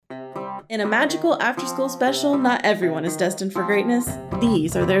In a magical after-school special, not everyone is destined for greatness.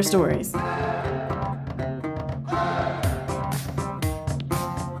 These are their stories.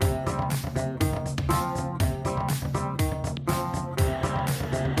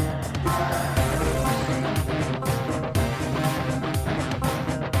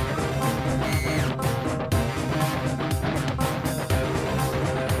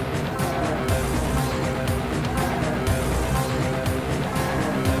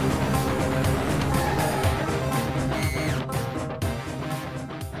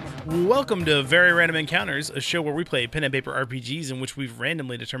 Welcome to Very Random Encounters, a show where we play pen and paper RPGs in which we've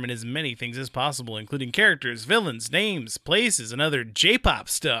randomly determined as many things as possible, including characters, villains, names, places, and other J-pop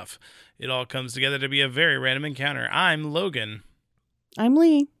stuff. It all comes together to be a very random encounter. I'm Logan. I'm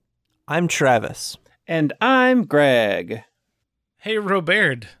Lee. I'm Travis. And I'm Greg. Hey,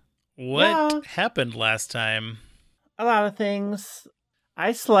 Robert. What happened last time? A lot of things.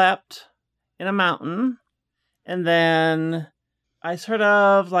 I slept in a mountain, and then I sort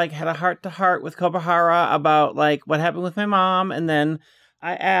of had a heart-to-heart with Kobuhara about what happened with my mom, and then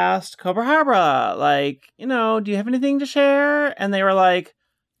I asked Kobuhara, do you have anything to share? And they were like,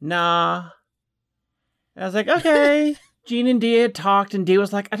 nah. And I was like, okay. Jean and Dee had talked, and Dee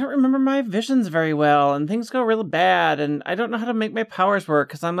was like, I don't remember my visions very well, and things go really bad, and I don't know how to make my powers work,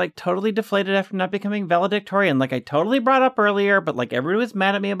 because I'm totally deflated after not becoming valedictorian, I totally brought up earlier, but everybody was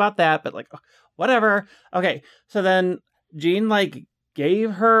mad at me about that, but whatever. Okay, so then Jean,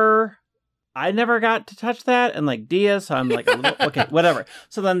 gave her... I never got to touch that, and, Dia, so I'm, a little... Okay, whatever.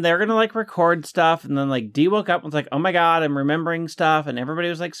 So then they're gonna, record stuff, and then, Dee woke up and was like, oh my god, I'm remembering stuff, and everybody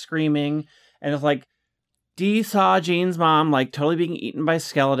was, screaming, and it was Dee saw Jean's mom, totally being eaten by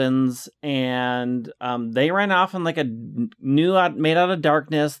skeletons, and they ran off in, a new, made out of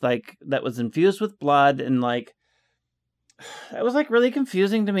darkness, that was infused with blood, and, it was really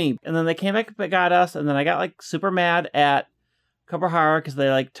confusing to me. And then they came back and got us, and then I got super mad at Kobuhara because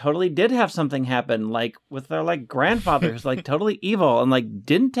they totally did have something happen with their grandfather who's totally evil and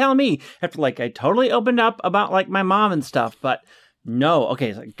didn't tell me after I totally opened up about my mom and stuff. But no,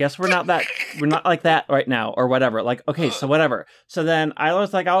 okay, so I guess we're not like that right now or whatever. Okay, so whatever. So then I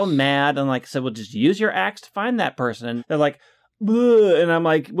was all mad and said, well, just use your axe to find that person. And they're bleh, and I'm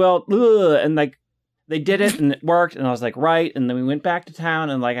well, bleh, and they did it, and it worked, and I was right, and then we went back to town,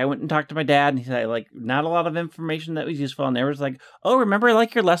 and, I went and talked to my dad, and he said, not a lot of information that was useful, and they was oh, remember,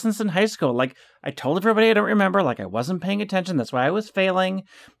 your lessons in high school? I told everybody I don't remember, I wasn't paying attention, that's why I was failing.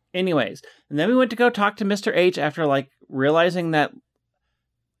 Anyways, and then we went to go talk to Mr. H after, realizing that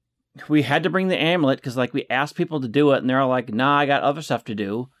we had to bring the amulet, because, we asked people to do it, and they're all nah, I got other stuff to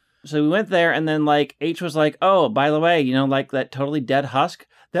do. So we went there, and then, H was oh, by the way, that totally dead husk?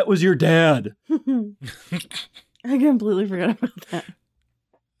 That was your dad. I completely forgot about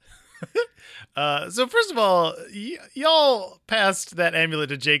that. So first of all, y'all passed that amulet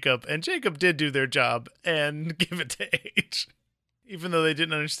to Jacob, and Jacob did do their job and give it to H, even though they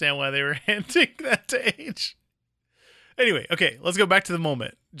didn't understand why they were handing that to H. Anyway, okay, let's go back to the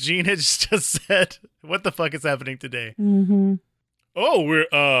moment. Jean had just said, what the fuck is happening today? Mm-hmm. Oh, we're,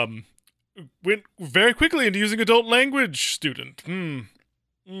 went very quickly into using adult language, student.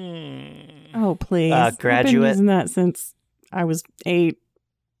 Oh, please. Graduate. I've been using that since I was 8.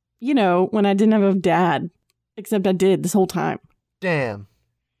 When I didn't have a dad. Except I did this whole time. Damn.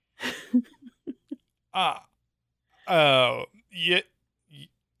 Yeah. I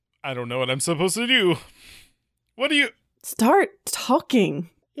don't know what I'm supposed to do. What do you... Start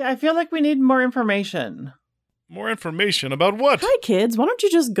talking. Yeah, I feel we need more information. More information about what? Hi, kids. Why don't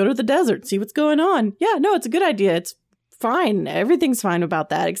you just go to the desert, see what's going on? Yeah, no, it's a good idea. It's fine. Everything's fine about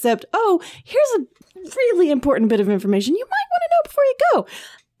that, except, oh, here's a really important bit of information you might want to know before you go.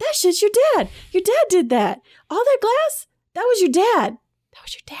 That shit's your dad. Your dad did that. All that glass, that was your dad. That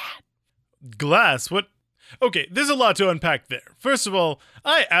was your dad. Glass? What? Okay, there's a lot to unpack there. First of all,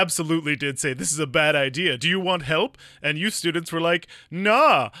 I absolutely did say this is a bad idea. Do you want help? And you students were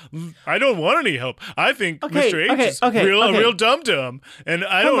nah, I don't want any help. I think Mr. H is a real dum-dum, and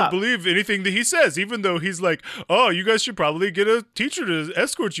I don't believe anything that he says, even though he's oh, you guys should probably get a teacher to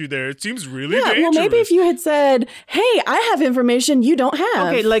escort you there. It seems really dangerous. Well, maybe if you had said, hey, I have information you don't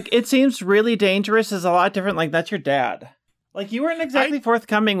have. Okay, it seems really dangerous is a lot different. That's your dad. Like, you weren't exactly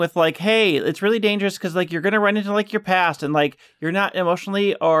forthcoming with, like, hey, it's really dangerous because, like, you're going to run into, like, your past and, like, you're not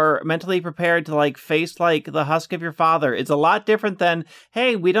emotionally or mentally prepared to, like, face, like, the husk of your father. It's a lot different than,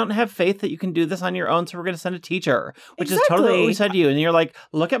 hey, we don't have faith that you can do this on your own, so we're going to send a teacher, which is totally what we said to you. And you're like,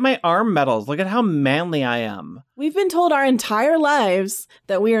 look at my arm medals. Look at how manly I am. We've been told our entire lives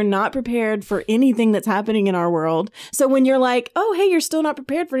that we are not prepared for anything that's happening in our world. So when you're like, oh, hey, you're still not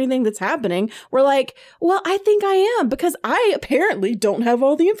prepared for anything that's happening, we're like, well, I think I am because I apparently don't have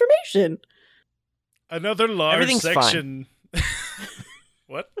all the information. Another large Everything's section.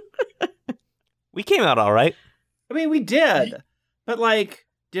 What? We came out all right. I mean, we did. But, like,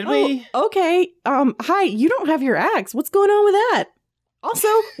 did we? Okay. Hi, you don't have your axe. What's going on with that? Also,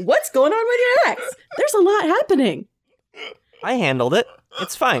 what's going on with your axe? There's a lot happening. I handled it.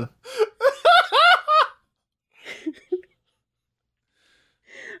 It's fine.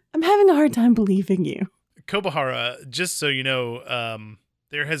 I'm having a hard time believing you. Kobuhara, just so you know,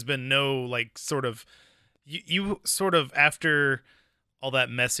 there has been no, like, sort of... You sort of, after all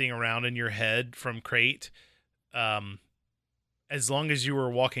that messing around in your head from Crate, as long as you were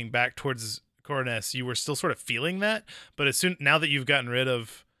walking back towards Coroness, you were still sort of feeling that, but now that you've gotten rid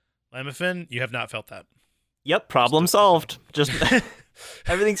of Lamafin, you have not felt that. Yep, problem solved. Just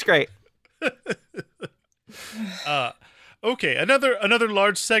everything's great. Okay, another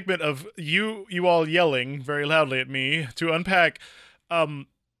large segment of you all yelling very loudly at me to unpack.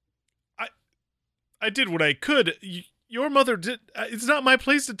 I did what I could. Your mother did. It's not my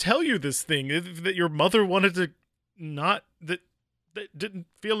place to tell you this thing that your mother wanted to not that didn't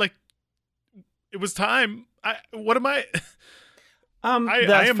feel like it was time. What am I?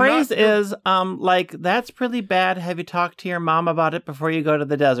 The phrase is, like, that's pretty bad. Have you talked to your mom about it before you go to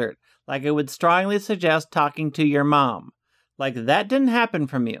the desert? Like, I would strongly suggest talking to your mom. Like, that didn't happen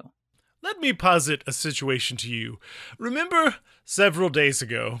from you. Let me posit a situation to you. Remember several days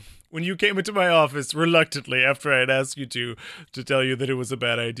ago when you came into my office reluctantly after I had asked you to tell you that it was a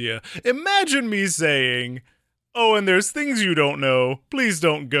bad idea? Imagine me saying, oh, and there's things you don't know. Please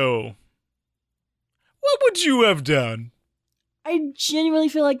don't go. What would you have done? I genuinely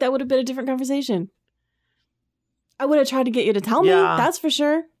feel like that would have been a different conversation. I would have tried to get you to tell me, that's for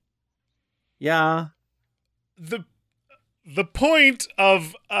sure. Yeah. The point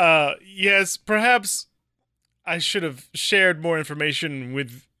of, yes, perhaps I should have shared more information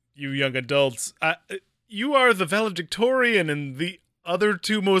with you young adults. You are the valedictorian and the other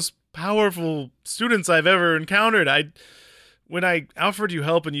two most powerful students I've ever encountered. When I offered you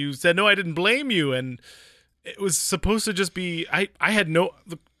help and you said, no, I didn't blame you, and it was supposed to just be, I had no,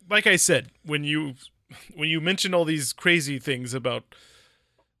 like I said, when you mentioned all these crazy things about,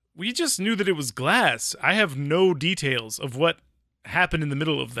 we just knew that it was glass. I have no details of what happened in the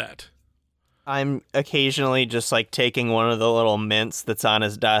middle of that. I'm occasionally just, like, taking one of the little mints that's on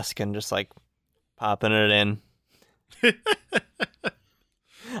his desk and just, like, popping it in.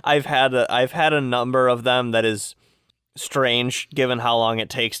 I've had a number of them that is strange given how long it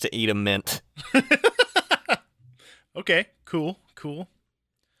takes to eat a mint. Okay, cool.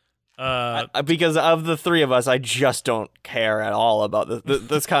 Because of the three of us, I just don't care at all about this.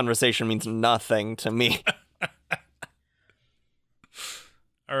 This conversation means nothing to me.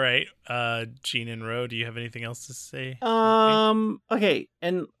 All right, Gene and Ro, do you have anything else to say? Okay,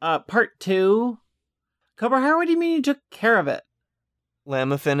 and part 2, Kobuhara, what do you mean you took care of it?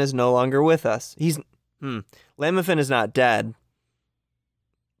 Lamafin is no longer with us. Lamafin is not dead,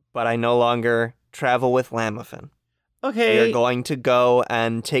 but I no longer travel with Lamafin. Okay. We are going to go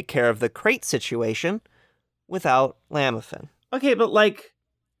and take care of the Crate situation without Lamafin. Okay, but, like,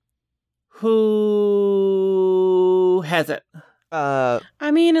 who has it? I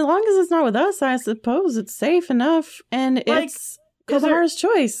mean, as long as it's not with us, I suppose it's safe enough, and Like, it's Kobuhara's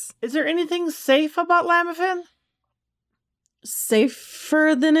choice. Is there anything safe about Lamafin?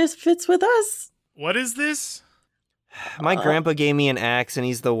 Safer than if it's with us. What is this? My grandpa gave me an axe, and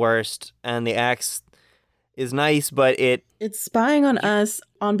he's the worst. And the axe is nice, but it's spying on us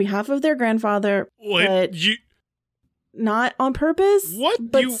on behalf of their grandfather, Wait, but not on purpose.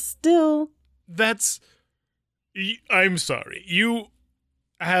 What? But still. I'm sorry. You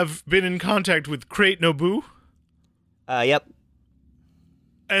have been in contact with Crate Nobu? Yep.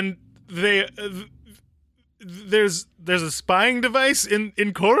 And there's a spying device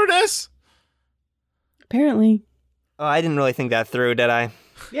in Coroness? Apparently. Oh, I didn't really think that through, did I?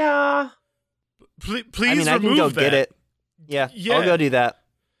 Yeah. Please I mean, I can go get it. Yeah, I'll go do that.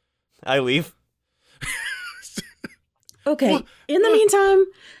 I leave. Okay. In the meantime,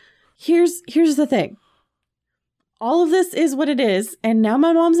 here's the thing. all of this is what it is, and now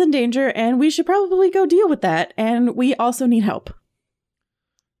my mom's in danger, and we should probably go deal with that, and we also need help.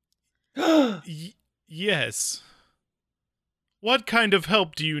 Yes. What kind of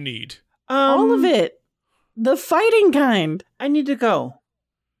help do you need? All of it. The fighting kind. I need to go.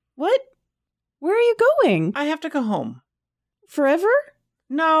 What? Where are you going? I have to go home. Forever?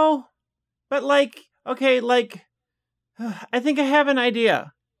 No. But okay, I think I have an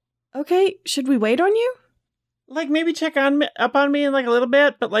idea. Okay, should we wait on you? Maybe check up on me in a little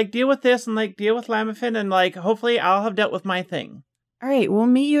bit, but deal with this and deal with Lamafin and hopefully I'll have dealt with my thing. All right, we'll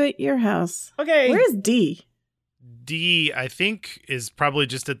meet you at your house. Okay. Where's D? D, I think, is probably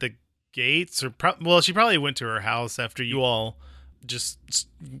just at the gates, or she probably went to her house after you all just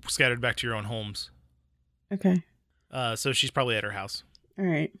scattered back to your own homes. Okay. So she's probably at her house. All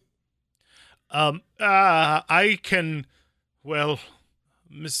right. I can, well,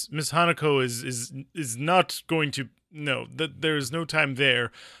 Miss Hanako is not going to. No, there is no time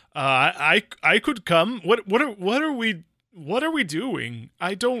there. I could come. What are we doing?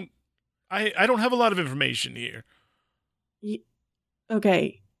 I don't have a lot of information here.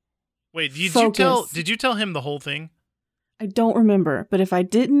 Okay. Wait, Focus. did you tell him the whole thing? I don't remember, but if I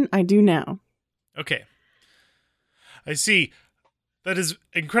didn't, I do now. Okay. I see. That is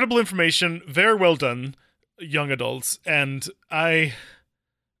incredible information. Very well done, young adults. And I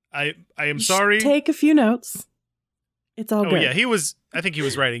am sorry. Take a few notes. It's all Oh good. yeah, I think he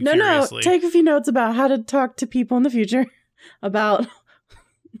was writing No, furiously. take a few notes about how to talk to people in the future, about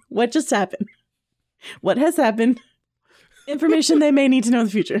what just happened, what has happened, information they may need to know in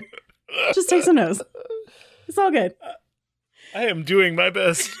the future. Just take some notes. It's all good. I am doing my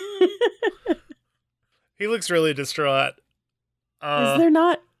best. He looks really distraught. Is there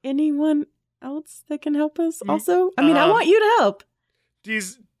not anyone else that can help us also? I mean, I want you to help.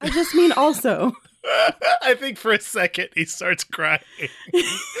 I just mean also. I think for a second he starts crying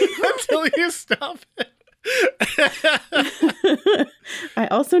until you stop it. I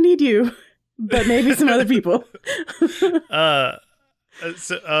also need you, but maybe some other people.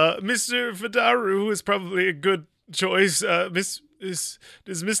 Mr. Fadaru is probably a good choice. Is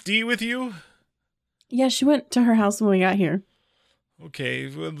Miss D with you? Yeah, she went to her house when we got here. Okay,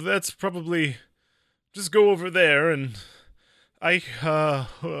 well, that's probably just go over there, and I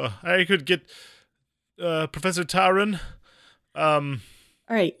could get Professor Taran. All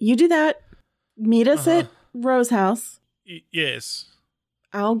right, you do that. Meet us at Rose house. Yes.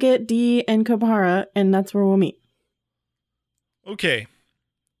 I'll get D and Kobahara, and that's where we'll meet. Okay.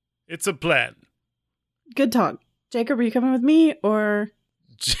 It's a plan. Good talk. Jacob, are you coming with me, or...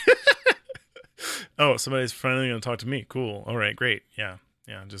 Oh, somebody's finally going to talk to me. Cool. All right, great. Yeah,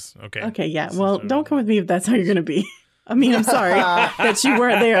 just, okay. Okay, yeah. Well, don't come with me if that's how you're going to be. I mean, I'm sorry that you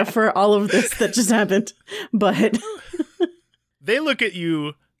weren't there for all of this that just happened, but... They look at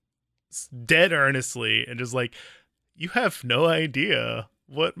you dead earnestly and just you have no idea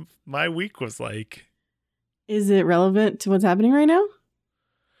what my week was like. Is it relevant to what's happening right now?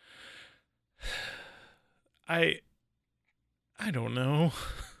 I don't know.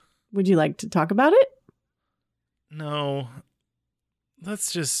 Would you like to talk about it? No.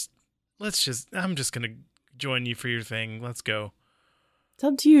 Let's just I'm just going to join you for your thing. Let's go. It's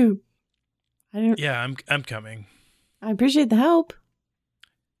up to you. Yeah, I'm coming. I appreciate the help.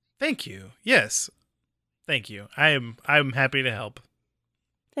 Thank you. Yes. Thank you. I'm happy to help.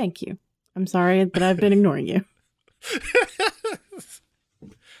 Thank you. I'm sorry that I've been ignoring you.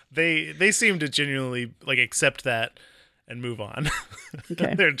 They seem to genuinely accept that and move on.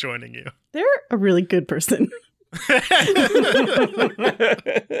 Okay. They're joining you. They're a really good person.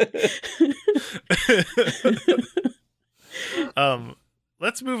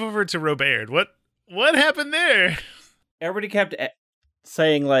 Let's move over to Robert. What happened there? Everybody kept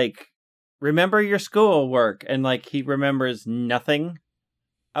saying remember your schoolwork, and he remembers nothing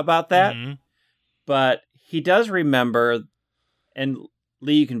about that. Mm-hmm. But he does remember, and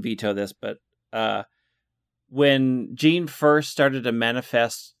Lee, you can veto this, but when Jean first started to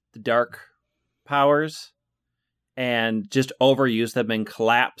manifest the dark powers and just overused them and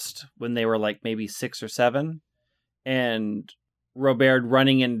collapsed when they were maybe 6 or 7, and Robert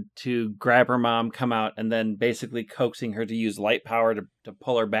running in to grab her mom, come out, and then basically coaxing her to use light power to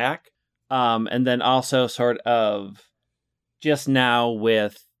pull her back. And then also sort of just now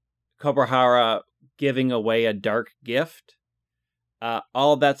with Kobahara giving away a dark gift.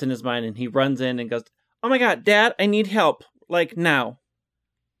 All of that's in his mind, and he runs in and goes, "Oh my God, Dad, I need help, now."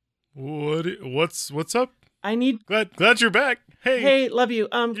 What's up? I need... Glad you're back. Hey, love you.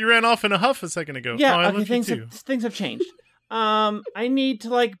 You ran off in a huff a second ago. Yeah, I okay, love you too. things have changed. I need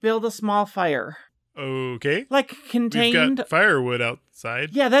to build a small fire. Okay. Like We've contained. got firewood outside.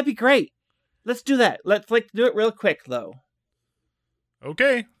 Yeah, that'd be great. Let's do that. Let's do it real quick though.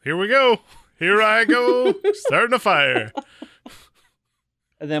 Okay, here we go. Here I go, starting a fire.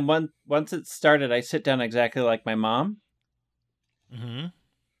 And then once it's started, I sit down exactly like my mom. Mm-hmm.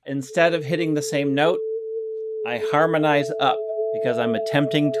 Instead of hitting the same note, I harmonize up because I'm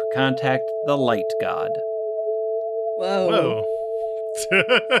attempting to contact the light god. Whoa. Whoa.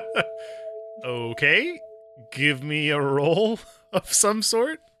 Okay, give me a roll of some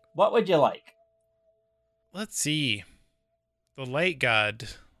sort. What would you like? Let's see. The light god.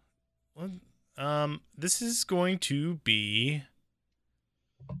 This is going to be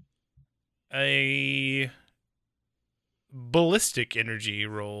a ballistic energy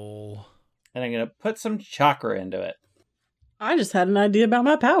roll. And I'm going to put some chakra into it. I just had an idea about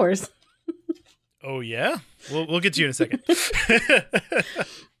my powers. Oh yeah? We'll get to you in a second.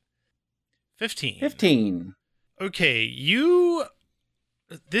 15. 15. Okay, you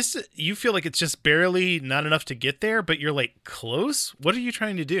feel like it's just barely not enough to get there, but you're like close? What are you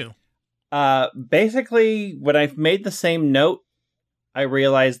trying to do? Basically, when I've made the same note, I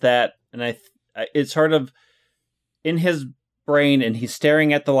realized that, and it's sort of in his brain, and he's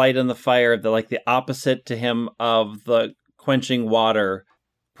staring at the light and the fire, the opposite to him of the quenching water.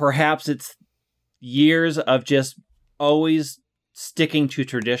 Perhaps it's years of just always sticking to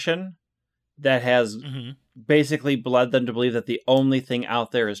tradition that has basically led them to believe that the only thing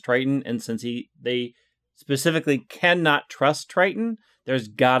out there is Triton, and since they specifically cannot trust Triton, there's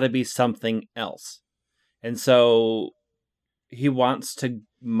got to be something else. And so he wants to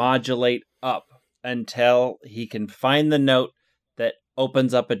modulate up until he can find the note that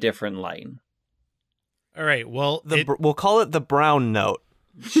opens up a different line. All right, well, We'll call it the brown note.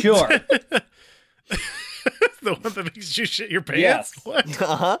 Sure. the one that makes you shit your pants? Yes. What?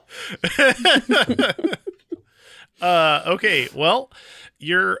 Uh-huh. Okay, well,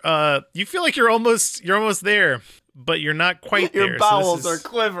 you feel like you're almost there, but you're not quite there. Your bowels so are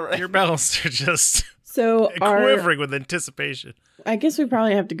quivering. Your bowels are just So quivering with anticipation. I guess we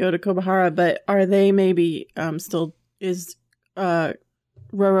probably have to go to Kobahara, but are they maybe still is Roro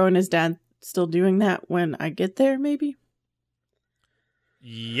and his dad still doing that when I get there? Maybe.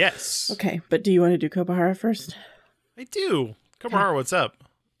 Yes. Okay, but do you want to do Kobahara first? I do. Kobahara, what's up?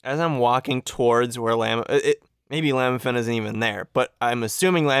 As I'm walking towards where maybe Lamafin isn't even there, but I'm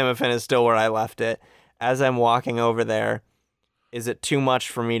assuming Lamafin is still where I left it. As I'm walking over there, is it too much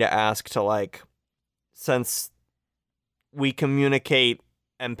for me to ask to, since we communicate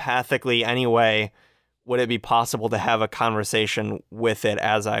empathically anyway, would it be possible to have a conversation with it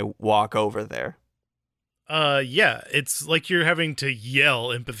as I walk over there? Yeah, it's like you're having to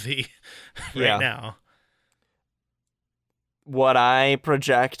yell empathy right now. What I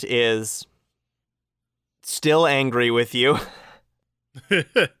project is still angry with you.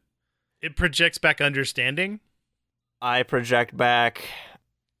 It projects back understanding. I project back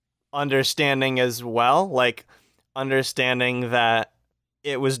understanding as well, understanding that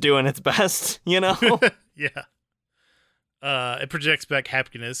it was doing its best, Yeah. It projects back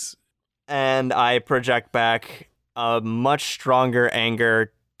happiness. And I project back a much stronger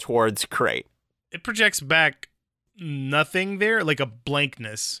anger towards Crate. It projects back nothing there, like a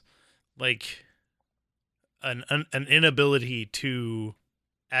blankness, like an inability to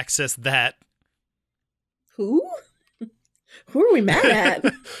access that. Who? Who are we mad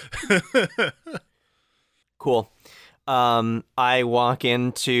at? Cool. I walk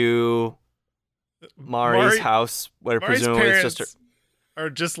into Mari's house, where Mari's presumably it's parents just are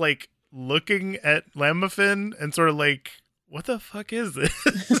just looking at Lamafin and sort of what the fuck is this?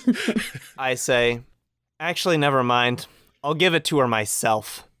 I say, actually, never mind. I'll give it to her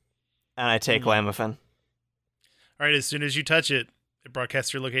myself. And I take Lamafin. All right, as soon as you touch it, it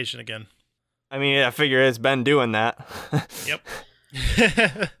broadcasts your location again. I mean, I figure it's been doing that. Yep.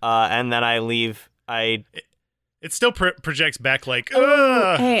 And then I leave. It still projects back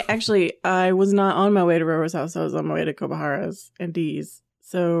Oh, hey, actually, I was not on my way to Roro's house. I was on my way to Kobahara's and Dee's.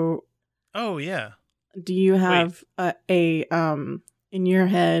 So, oh yeah. Do you have in your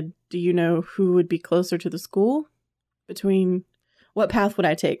head? Do you know who would be closer to the school? Between what path would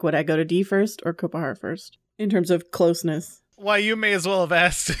I take? Would I go to D first or Kobahara first in terms of closeness? Why, you may as well have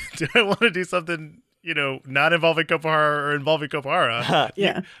asked. Do I want to do something not involving Kobahara or involving Kobahara?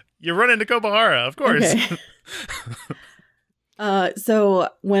 Yeah. You run into Kobahara, of course. Okay. So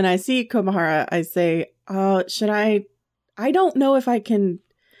when I see Kobahara, I say, should I don't know if I can,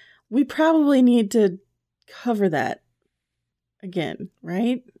 we probably need to cover that again,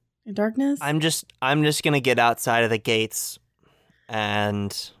 right? In darkness? I'm just going to get outside of the gates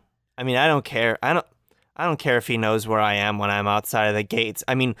and I mean, I don't care. I don't care if he knows where I am when I'm outside of the gates.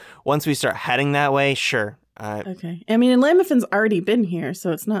 I mean, once we start heading that way, sure. Okay. I mean, and Lamophin's already been here,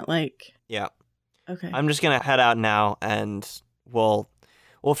 so it's not like... Yeah. Okay. I'm just gonna head out now, and we'll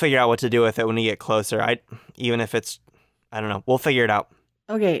figure out what to do with it when we get closer. Even if it's, I don't know, we'll figure it out.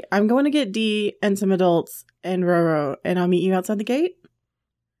 Okay, I'm going to get Dee and some adults and Roro, and I'll meet you outside the gate.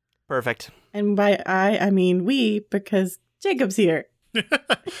 Perfect. And by I mean we, because Jacob's here.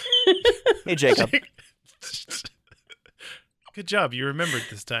 Hey, Jacob. Good job. You remembered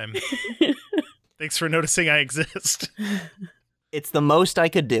this time. Thanks for noticing I exist. It's the most I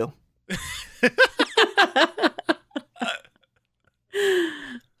could do.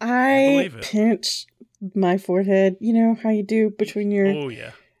 I believe it. pinch my forehead, you know how you do between your Oh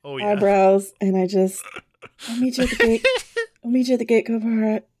yeah. eyebrows, and I'll meet you at the gate. I'll meet you at the gate,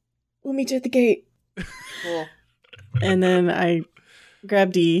 Kobahara. We'll meet you at the gate. Cool. And then I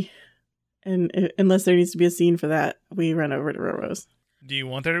grab Dee, and unless there needs to be a scene for that, we run over to Roro's. Do you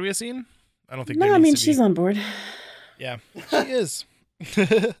want there to be a scene? I don't think. No, there I needs mean, to be. she's on board. Yeah, she is.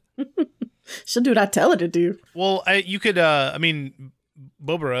 She'll do what I tell her to do. Well, you could. I mean,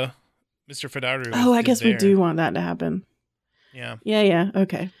 Bobara, Mr. Fedaru. Oh, I is guess we there. do want that to happen. Yeah, Yeah,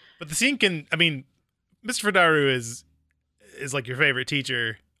 okay. but the scene can. I mean, Mr. Fedaru is like your favorite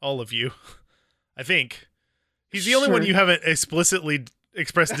teacher. All of you, I think. He's the only one Sure. you haven't explicitly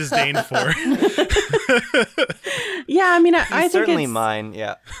expressed disdain for. Yeah, I mean, I He's think certainly it's, mine,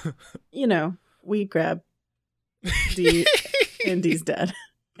 yeah. you know, we grab Dee and Dee's dead,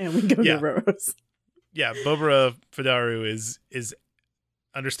 and we go Yeah. to Roro's. Yeah, Bobara Fedaru is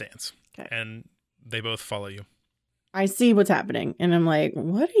understands, Okay. and they both follow you. I see what's happening, and I'm like,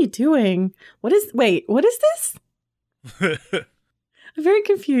 what are you doing? What is this? I'm very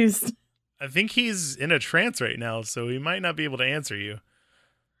confused. I think he's in a trance right now, so he might not be able to answer you.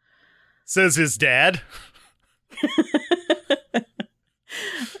 Says his dad.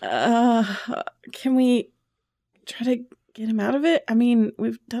 Can we try to get him out of it? I mean,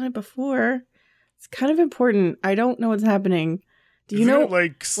 we've done it before. It's kind of important. I don't know what's happening. Do you Isn't know? it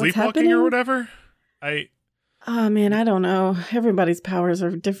like sleepwalking happening? or whatever? Oh man, I don't know. Everybody's powers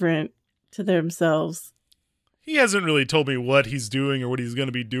are different to themselves. He hasn't really told me what he's doing or what he's going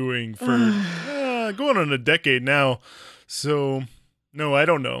to be doing for going on a decade now. So, no, I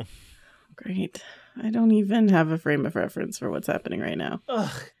don't know. Great. I don't even have a frame of reference for what's happening right now.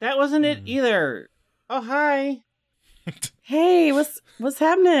 Ugh, that wasn't it either. Oh, hi. Hey, what's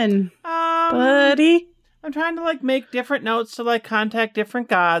happening, Um, buddy? I'm trying to like make different notes to like contact different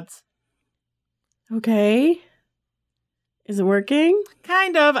gods. Okay. Is it working?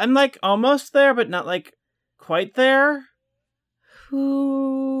 Kind of. I'm like almost there, but not like quite there.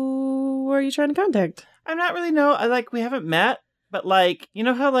 Who are you trying to contact? I'm not really know. I like we haven't met, but like you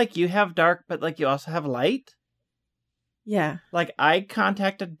know how like you have dark, but like you also have light. Yeah. Like I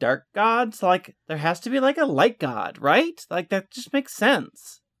contact a dark god, so like there has to be like a light god, right? Like that just makes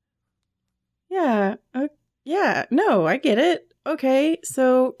sense. Yeah. Yeah. No, I get it. Okay.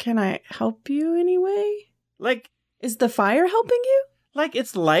 So can I help you anyway? Like Is the fire helping you?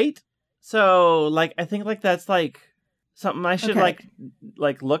 it's light, so like I think like that's like something I should Okay.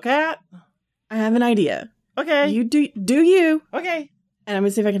 like look at. I have an idea. Okay. You do you, Okay. and I'm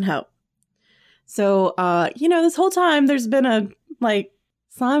gonna see if I can help. So, this whole time there's been a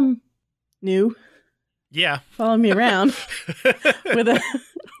slime new Yeah. following me around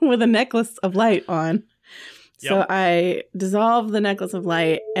with a necklace of light on. So Yep. I dissolve the necklace of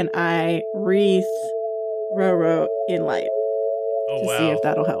light and I wreath Roro in light Oh, to wow. see if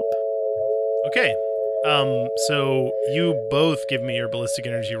that'll help. Okay. So you both give me your ballistic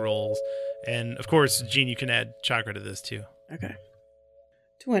energy rolls. And of course, Gene, you can add chakra to this too. Okay.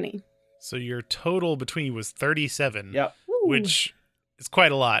 20. So your total between you was 37. Yep. Ooh. Which is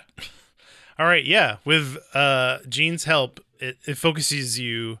quite a lot. All right, yeah. With Gene's help, it focuses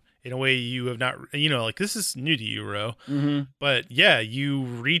you in a way you have not, like this is new to you, Ro. Mm-hmm. But yeah, you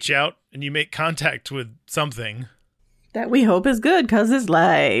reach out and you make contact with something. That we hope is good because it's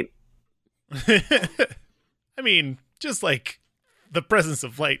light. I mean, just like the presence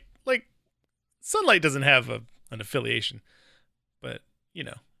of light. Like, sunlight doesn't have an affiliation. But,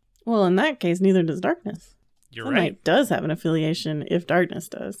 Well, in that case, neither does darkness. you're Sunlight right. does have an affiliation if darkness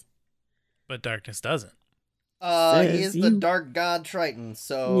does. But darkness doesn't. He Says is the you. dark god Triton,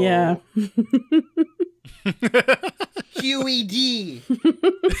 so Yeah. QED.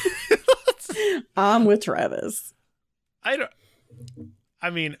 I'm with Travis.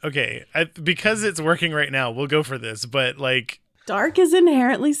 Okay. Because it's working right now, we'll go for this. But, like, Dark is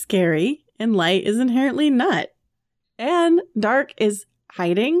inherently scary and light is inherently not. And dark is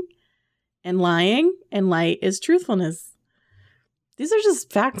hiding and lying, and light is truthfulness. These are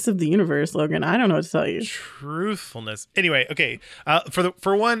just facts of the universe, Logan. I don't know what to tell you. Truthfulness. Anyway, okay.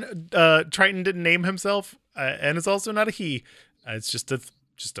 For one, Triton didn't name himself, and it's also not a he. It's just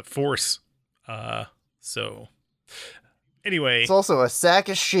a force. So anyway, It's also a sack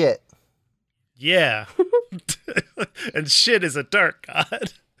of shit. yeah. And shit is a dark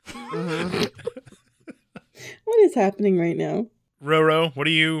god. What is happening right now? Roro, what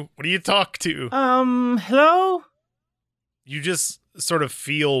do you talk to? Hello? You just sort of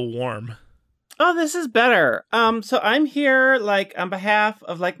feel warm. Oh, this is better. So I'm here, like, on behalf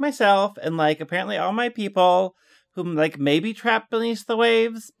of, like, myself and, like, apparently all my people whom, like, may be trapped beneath the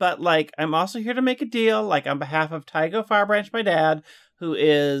waves, but, like, I'm also here to make a deal, like, on behalf of Tygo Farbranch, my dad, who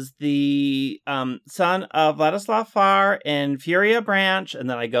is the son of Vladislav Far and Furia Branch, and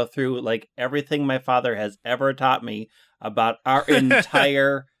then I go through, like, everything my father has ever taught me about our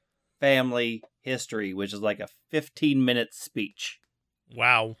entire family history, which is like a 15-minute speech.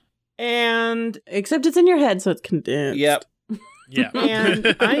 Wow. And Except it's in your head, so it's condensed. yep. Yeah.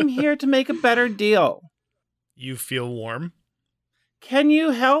 And I'm here to make a better deal. You feel warm. Can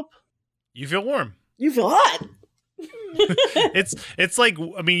you help? You feel warm. You feel hot. It's like,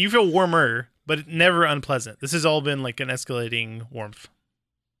 I mean, you feel warmer, but never unpleasant. This has all been like an escalating warmth.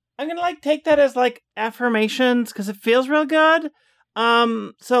 I'm gonna like take that as like affirmations because it feels real good.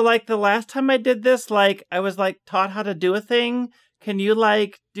 So like the last time I did this, like I was like taught how to do a thing. Can you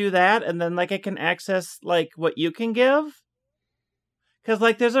like do that? And then like I can access like what you can give? Because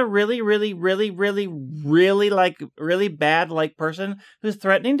like there's a really like really bad like person who's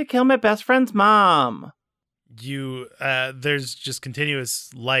threatening to kill my best friend's mom. You there's just continuous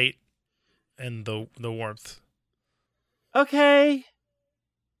light and the warmth. Okay.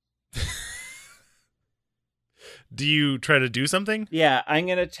 Do you try to do something? Yeah, I'm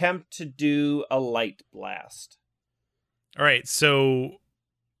gonna attempt to do a light blast. All right, so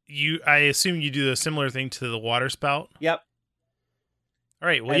I assume you do a similar thing to the water spout. Yep. All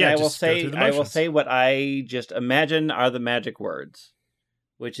right, well, And yeah, I will just go say through the I will motions. say what I just imagine are the magic words,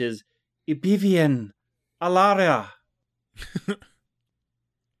 which is Ibivian, Alaria. You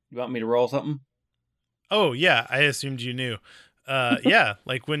want me to roll something? Oh yeah, I assumed you knew. Yeah,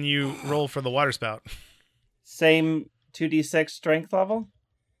 like when you roll for the water spout. Same 2d6 strength level,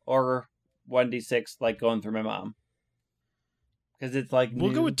 or 1d6 like going through my mom? Because it's like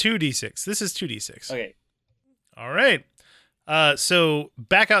We'll go new. with 2d6. This is 2d6. Okay. All right. So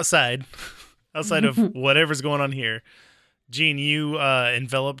back outside of whatever's going on here, Gene, you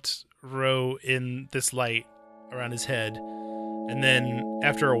enveloped Ro in this light around his head, and then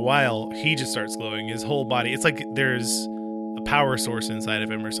after a while, he just starts glowing. His whole body. It's like there's a power source inside of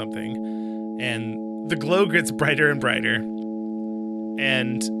him or something, and the glow gets brighter and brighter,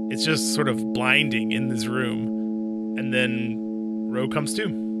 and it's just sort of blinding in this room, and then Ro comes to.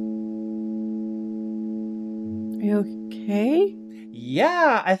 Are you okay?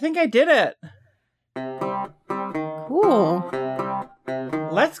 Yeah, I think I did it. Cool.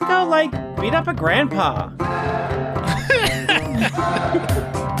 Let's go, like, beat up a grandpa.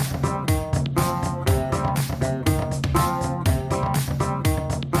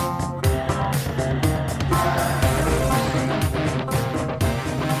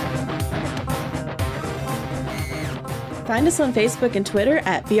 Find us on Facebook and Twitter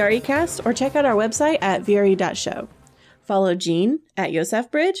at VREcast or check out our website at VRE.show. Follow Gene at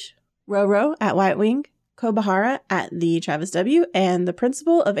Yosef Bridge, Roro at White Wing, Kobahara at the Travis W, and the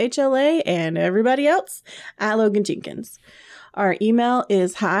principal of HLA and everybody else at Logan Jenkins. Our email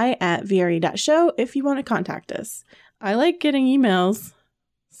is hi@VRE.show if you want to contact us. I like getting emails,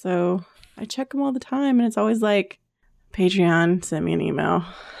 so I check them all the time, and it's always like, Patreon, send me an email.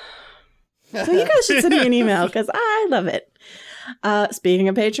 So you guys should send me an email because I love it. Speaking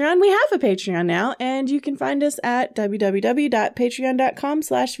of Patreon, we have a Patreon now, and you can find us at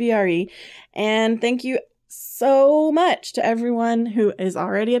www.patreon.com/VRE. And thank you so much to everyone who is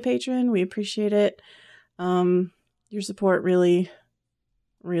already a patron. We appreciate it. Your support really,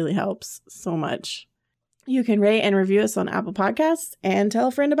 really helps so much. You can rate and review us on Apple Podcasts and tell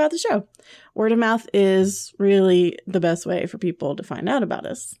a friend about the show. Word of mouth is really the best way for people to find out about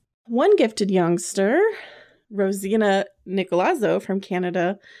us. One gifted youngster, Rosina Nicolazzo from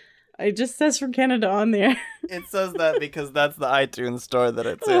Canada. It just says from Canada on there. It says that because that's the iTunes store that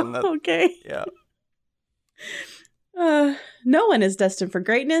it's in. That, Okay. yeah. No one is destined for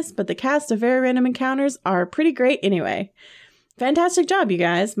greatness, but the cast of Very Random Encounters are pretty great anyway. Fantastic job, you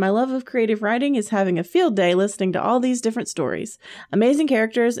guys. My love of creative writing is having a field day listening to all these different stories. Amazing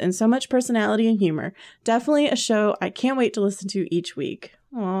characters and so much personality and humor. Definitely a show I can't wait to listen to each week.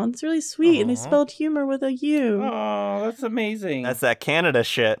 Oh, it's really sweet. And they Aw. spelled humor with a U. Oh, that's amazing. That's that Canada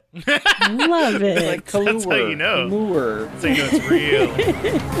shit. Love it. like That's how you know. Lure. So you know it's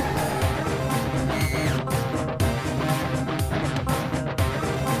real.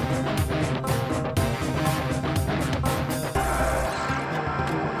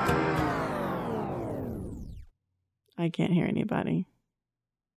 I can't hear anybody.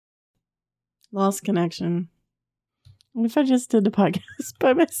 Lost connection. What if I just did the podcast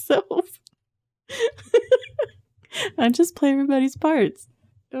by myself? I'd just play everybody's parts.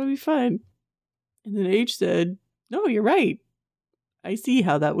 That would be fun. And then H said, no, you're right. I see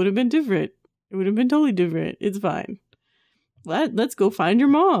how that would have been different. It would have been totally different. It's fine. Let's go find your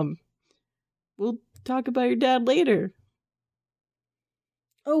mom. We'll talk about your dad later.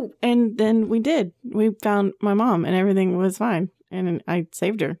 Oh, and then we did. We found my mom and everything was fine. And I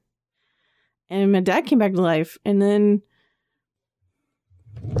saved her. And my dad came back to life. And then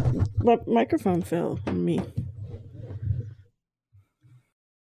my microphone fell on me.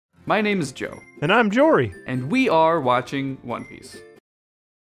 My name is Joe, And I'm Jory. and we are watching One Piece.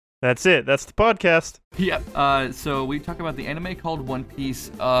 That's it. That's the podcast. Yeah, so we talk about the anime called One Piece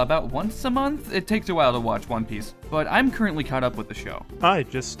about once a month. It takes a while to watch One Piece, but I'm currently caught up with the show. I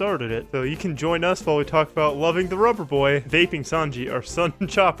just started it, so you can join us while we talk about loving the rubber boy, vaping Sanji, our son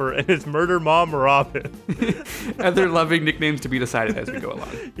Chopper, and his murder mom Robin. Other loving nicknames to be decided as we go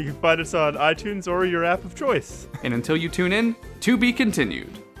along. You can find us on iTunes or your app of choice. And until you tune in, to be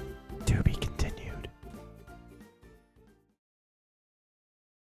continued.